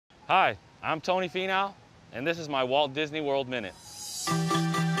Hi, I'm Tony Finau, and this is my Walt Disney World Minute.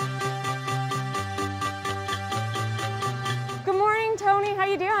 Good morning, Tony. How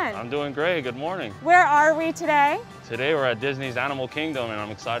you doing? I'm doing great. Good morning. Where are we today? Today we're at Disney's Animal Kingdom, and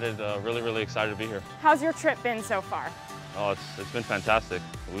I'm excited, really excited to be here. How's your trip been so far? Oh, it's been fantastic.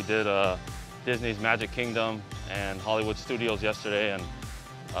 We did Disney's Magic Kingdom and Hollywood Studios yesterday, and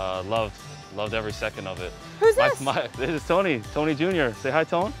loved every second of it. Who's this? This is Tony Jr. Say hi,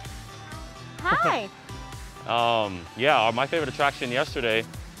 Tone. Hi. Yeah, my favorite attraction yesterday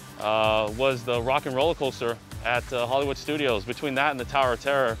was the rock and roller coaster at Hollywood Studios. Between that and the Tower of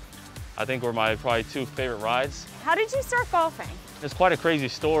Terror, I think were my probably two favorite rides. How did you start golfing? It's quite a crazy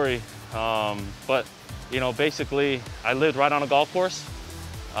story, but you know, basically I lived right on a golf course.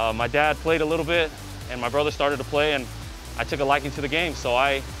 My dad played a little bit, and my brother started to play, and I took a liking to the game, so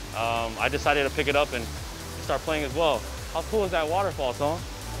I decided to pick it up and start playing as well. How cool is that waterfall, Tom?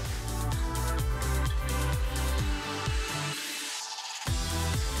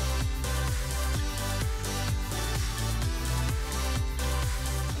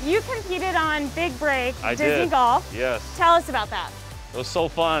 You competed on Big Break, I Disney did. Golf. Yes. Tell us about that. It was so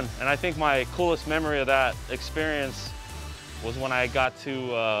fun, and I think my coolest memory of that experience was when I got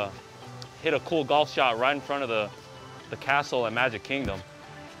to hit a cool golf shot right in front of the castle at Magic Kingdom.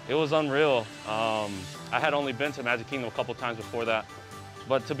 It was unreal. I had only been to Magic Kingdom a couple times before that,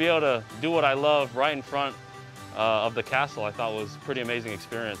 but to be able to do what I love right in front of the castle, I thought was a pretty amazing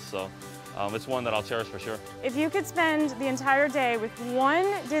experience. So it's one that I'll cherish for sure. If you could spend the entire day with one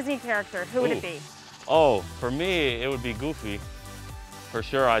Disney character, who would it be? Oh, for me, it would be Goofy, for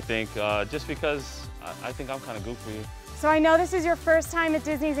sure, I think, just because I think I'm kind of goofy. So I know this is your first time at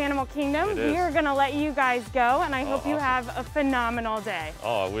Disney's Animal Kingdom. It is. We are gonna let you guys go, and I hope you awesome. have a phenomenal day.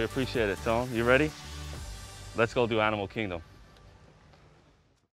 Oh, we appreciate it, Tone. You ready? Let's go do Animal Kingdom.